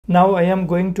Now I am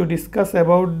going to discuss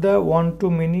about the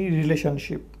one-to-many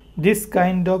relationship. This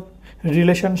kind of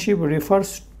relationship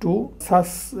refers to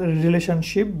such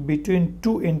relationship between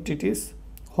two entities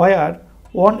where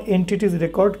one entity's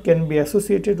record can be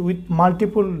associated with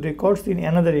multiple records in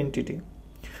another entity.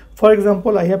 For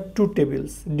example, I have two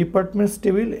tables, departments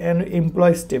table and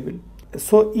employees table.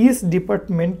 So each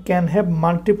department can have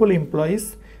multiple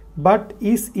employees, but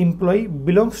each employee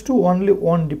belongs to only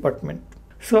one department.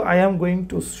 So I am going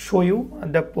to show you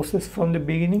the process from the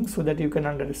beginning so that you can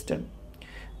understand.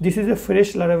 This is a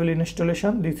fresh Laravel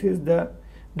installation. This is the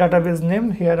database name.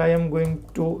 Here I am going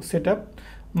to set up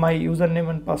my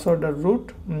username and password are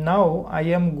root. Now I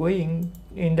am going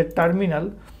in the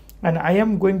terminal and I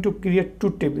am going to create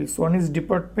two tables. One is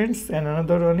departments and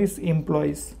another one is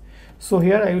employees. So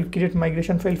here I will create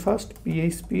migration file first,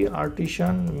 php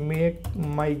artisan make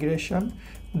migration,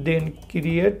 then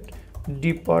create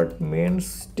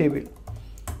departments table.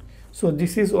 So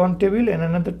this is one table and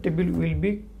another table will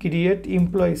be create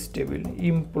employees table.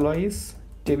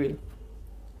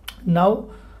 Now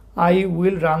I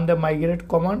will run the migrate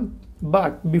command,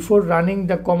 but before running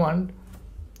the command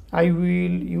I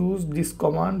will use this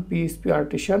command php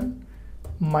artisan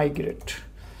migrate.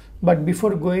 But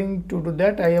before going to do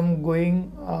that, I am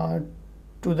going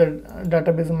to the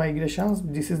database migrations.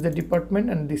 This is the department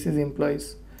and this is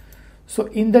employees. So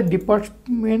in the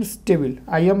departments table,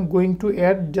 I am going to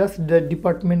add just the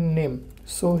department name.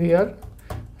 So here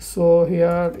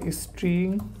is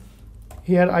string.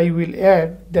 Here I will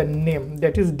add the name,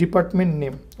 that is department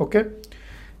name. Okay.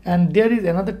 And there is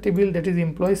another table, that is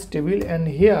employees table, and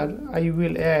here I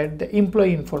will add the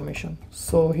employee information.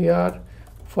 So here,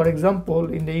 for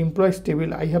example, in the employees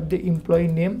table I have the employee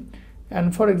name,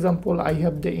 and for example I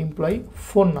have the employee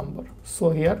phone number. So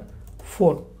here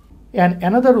phone, and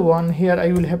another one here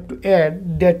I will have to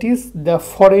add, that is the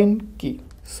foreign key.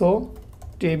 So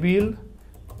table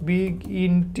big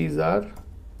integer,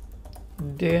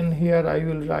 then here I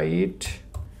will write,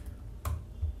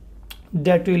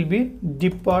 that will be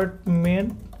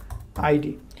department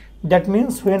ID. That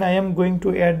means when I am going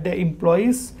to add the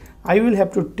employees, I will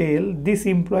have to tell this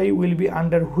employee will be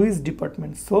under which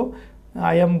department. So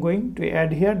I am going to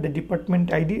add here the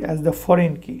department ID as the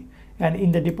foreign key, and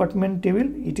in the department table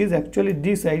it is actually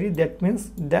this ID, that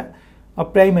means the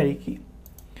primary key.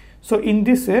 So in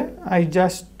this way I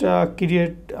just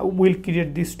will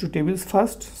create these two tables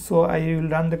first. So I will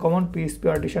run the command php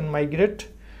artisan migrate.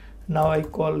 Now I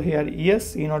call here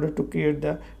yes in order to create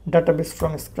the database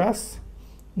from scratch.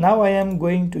 Now I am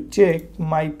going to check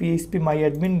my php my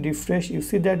admin refresh. You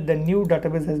see that the new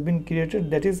database has been created,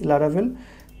 that is Laravel,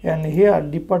 and here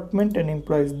department and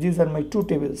employees, these are my two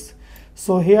tables.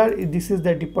 So here this is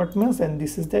the departments and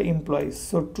this is the employees.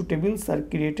 So two tables are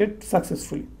created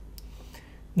successfully.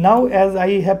 Now as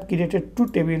I have created two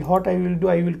tables, what I will do,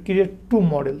 I will create two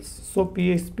models. So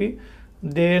php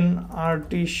then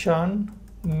artisan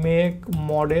make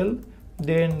model,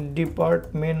 then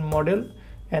department model,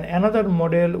 and another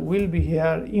model will be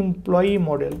here employee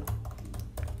model.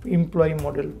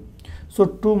 So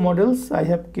two models I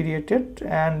have created,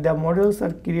 and the models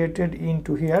are created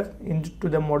into here, into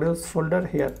the models folder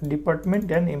here,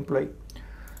 department and employee.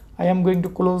 I am going to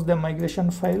close the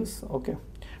migration files. Okay,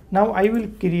 now I will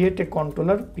create a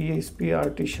controller, php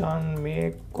artisan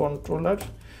make controller,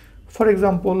 for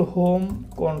example home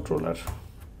controller.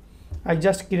 I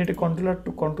just create a controller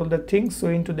to control the things. So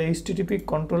into the http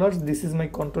controllers, this is my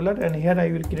controller, and here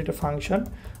I will create a function,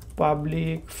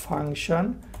 public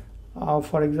function,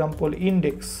 for example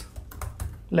index,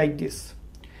 like this.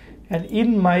 And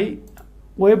in my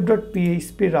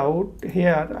web.php route,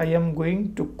 here I am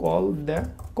going to call the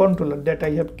controller that I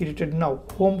have created now,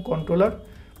 home controller,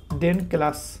 then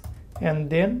class, and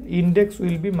then index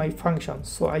will be my function.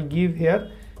 So I give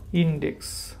here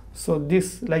index, so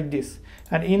this like this,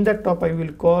 and in the top I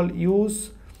will call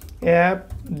use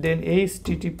app, then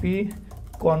http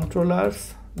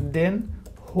controllers, then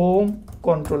home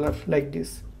controller, like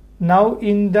this. Now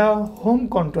in the home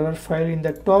controller file, in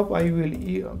the top I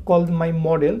will call my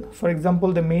model. For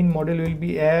example, the main model will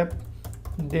be app,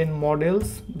 then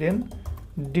models, then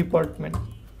department.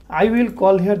 I will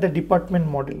call here the department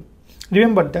model.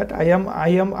 Remember that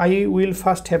I will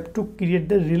first have to create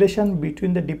the relation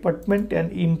between the department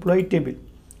and employee table.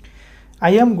 I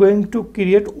am going to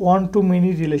create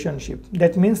one-to-many relationship.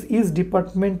 That means each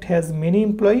department has many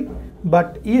employees,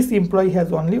 but each employee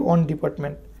has only one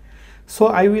department. So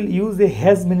I will use a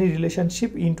has many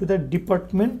relationship into the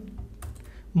department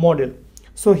model.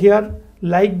 So here,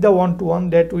 like the one-to-one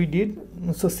that we did,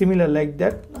 so similar like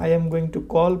that, I am going to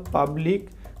call public,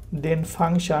 then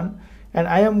function, and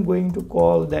I am going to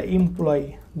call the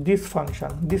employee. this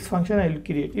function I will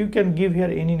create. You can give here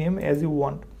any name as you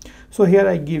want. So here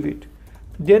I give it.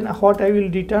 Then what I will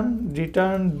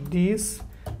return this,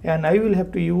 and I will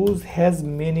have to use has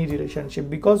many relationship,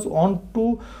 because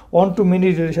onto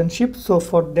many relationships. So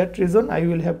for that reason I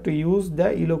will have to use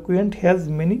the Eloquent has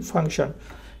many function,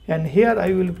 and here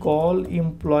I will call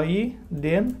employee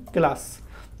then class.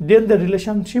 Then the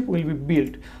relationship will be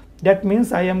built. That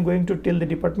means I am going to tell the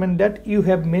department that you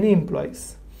have many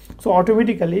employees. So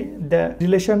automatically the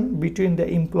relation between the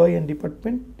employee and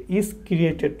department is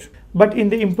created. But in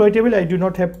the employee table I do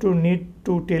not have to need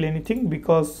to tell anything,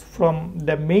 because from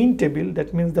the main table,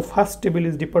 that means the first table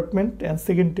is department and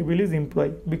second table is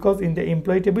employee, because in the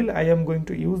employee table I am going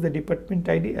to use the department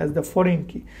ID as the foreign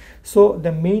key. So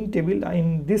the main table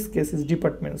in this case is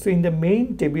department. So in the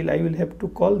main table I will have to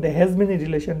call the has many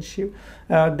relationship.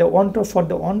 For the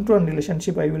on-to-one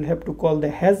relationship I will have to call the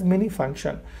has many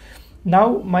function.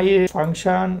 Now my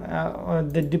function,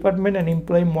 the department and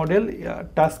employee model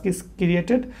task is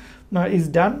created, is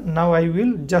done. Now I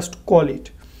will just call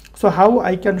it. So how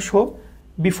I can show?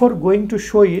 Before going to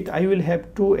show it, I will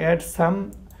have to add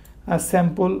some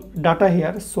sample data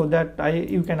here, so that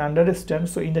you can understand.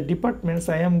 So in the departments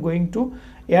I am going to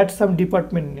add some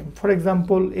department name. For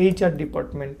example, HR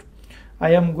department,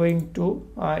 I am going to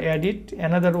add it.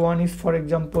 Another one is, for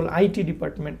example, IT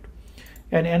department,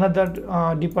 and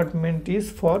another department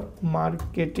is for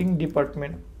marketing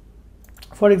department.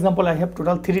 For example, I have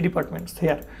total 3 departments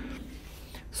here.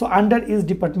 So under each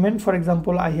department, for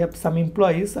example, I have some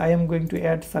employees. I am going to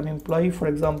add some employee, for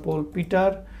example,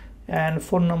 Peter, and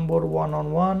phone number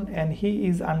 111, and he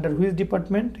is under which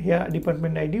department? Here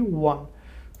department ID 1.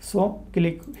 So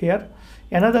click here.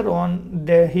 Another one,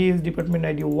 he is department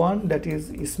ID 1, that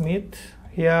is Smith.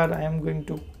 Here I am going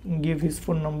to give his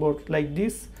phone number like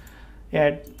this.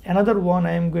 Add another one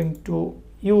I am going to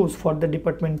use for the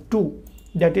department 2,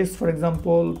 that is, for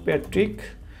example, Patrick,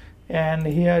 and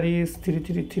here is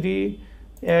 333.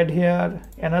 Add here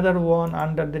another one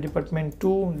under the department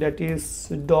 2, that is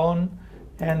Don,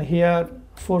 and here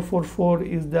 444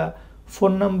 is the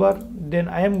phone number. Then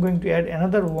I am going to add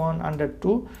another one under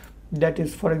 2, that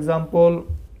is, for example,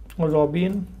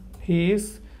 Robin. He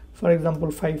is, for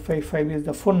example, 555 is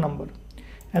the phone number.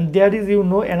 And there is,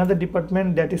 another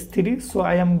department, that is 3. So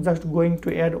I am just going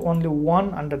to add only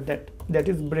one under that, that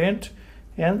is Brent,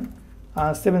 and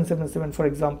 777, for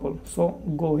example. So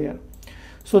go here.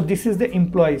 So this is the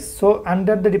employees. So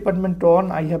under the department 1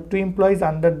 I have 2 employees,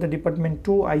 under the department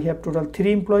 2 I have total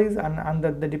 3 employees, and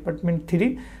under the department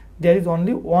 3 there is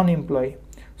only 1 employee.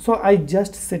 So I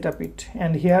just set up it,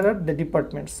 and here are the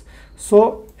departments.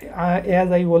 So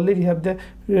as I already have the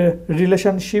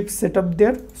relationship set up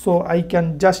there, so I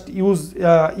can just use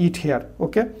it here.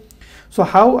 Okay, so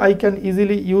how I can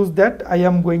easily use that, I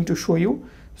am going to show you.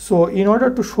 So in order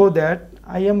to show that,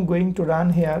 I am going to run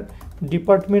here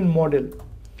department model,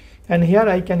 and here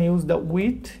I can use the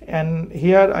with, and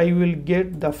here I will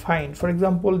get the find. For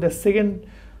example, the second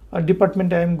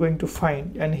department I am going to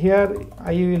find, and here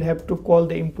I will have to call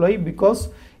the employee, because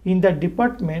in the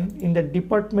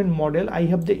department model I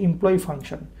have the employee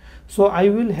function. So I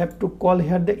will have to call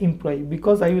here the employee,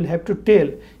 because I will have to tell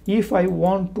if I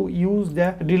want to use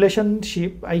the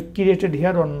relationship I created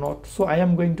here or not. So I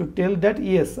am going to tell that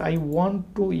yes, I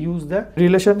want to use the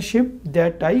relationship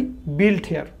that I built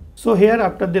here. So here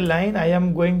after the line I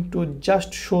am going to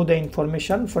just show the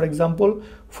information. For example,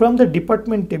 from the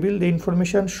department table the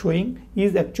information showing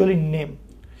is actually name.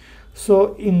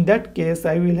 So in that case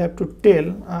I will have to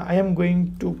tell, I am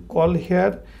going to call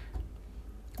here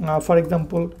for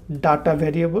example data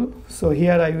variable. So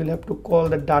here I will have to call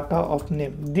the data of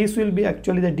name. This will be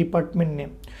actually the department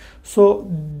name. So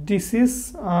this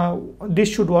is this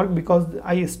should work, because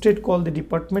I straight call the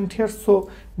department here.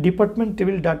 So department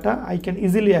table data I can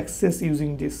easily access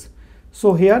using this.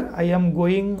 So here I am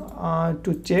going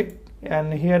to check,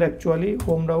 and here actually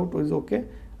home route is okay,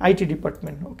 IT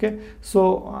department. Okay,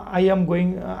 so I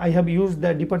have used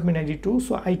the department ID 2,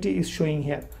 so IT is showing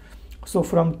here. So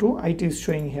from 2 IT is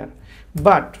showing here,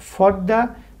 but for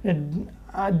the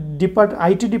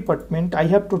IT department I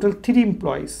have total 3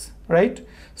 employees, right?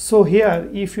 So here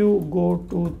if you go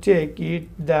to check it,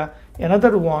 the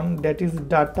another one, that is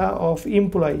data of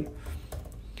employee,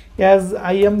 as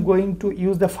I am going to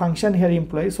use the function here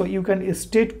employee, so you can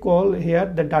straight call here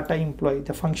the data employee,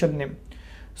 the function name.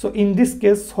 So in this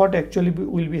case what actually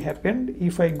will be happened,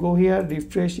 if I go here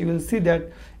refresh, you will see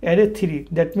that array 3,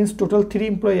 that means total 3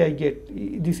 employee I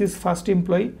get. This is first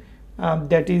employee,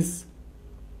 that is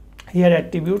here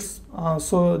attributes,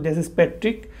 so this is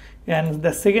Patrick, and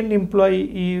the second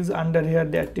employee is under here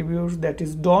the attributes, that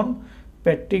is Don,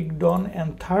 Patrick, Don,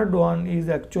 and third one is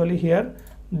actually here,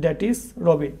 that is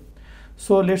Robin.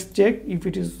 So let's check if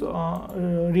it is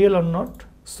real or not.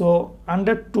 So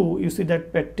under 2 you see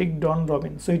that Patrick, Don,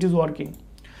 Robin, so it is working.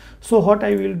 So what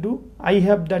I will do, I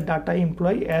have the data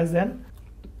employee as an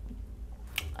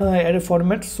array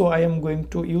format, so I am going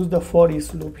to use the for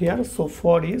each loop here. So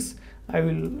for each, I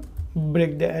will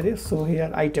break the array. So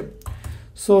here item,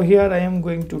 so here I am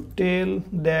going to tell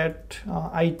that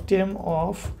item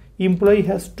of employee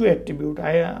has 2 attributes.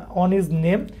 One is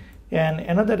name and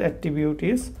another attribute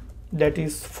is, that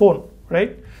is phone,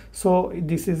 right? So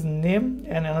this is name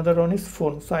and another one is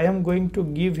phone. So I am going to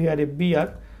give here a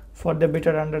br for the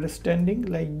better understanding,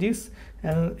 like this,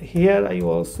 and here I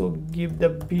also give the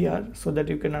br so that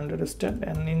you can understand.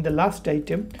 And in the last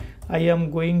item I am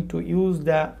going to use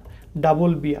the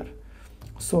double br,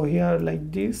 so here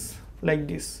like this, like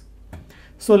this.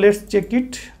 So let's check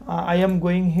it. I am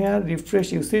going here,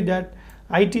 refresh, you see that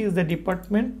IT is the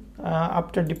department.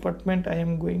 After department I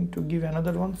am going to give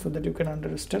another one so that you can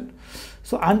understand.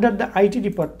 So under the IT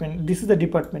department, this is the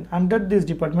department. Under this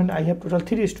department I have total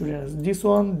 3 students, this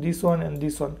one, and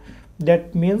this one.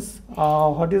 That means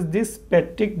what is this?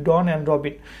 Patrick, Don, and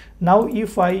Robin. Now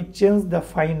if I change the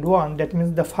find one, that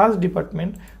means the first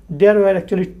department there were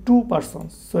actually 2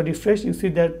 persons. So refresh, you see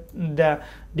that the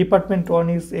department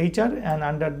 1 is HR, and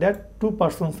under that 2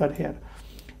 persons are here.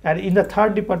 And in the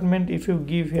third department, if you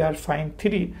give here find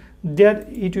 3, there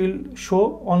it will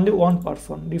show only 1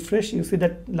 person. Refresh, you see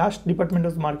that last department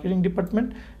was marketing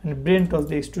department and Brent was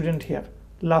the student here,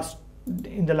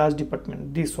 in the last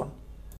department, this one.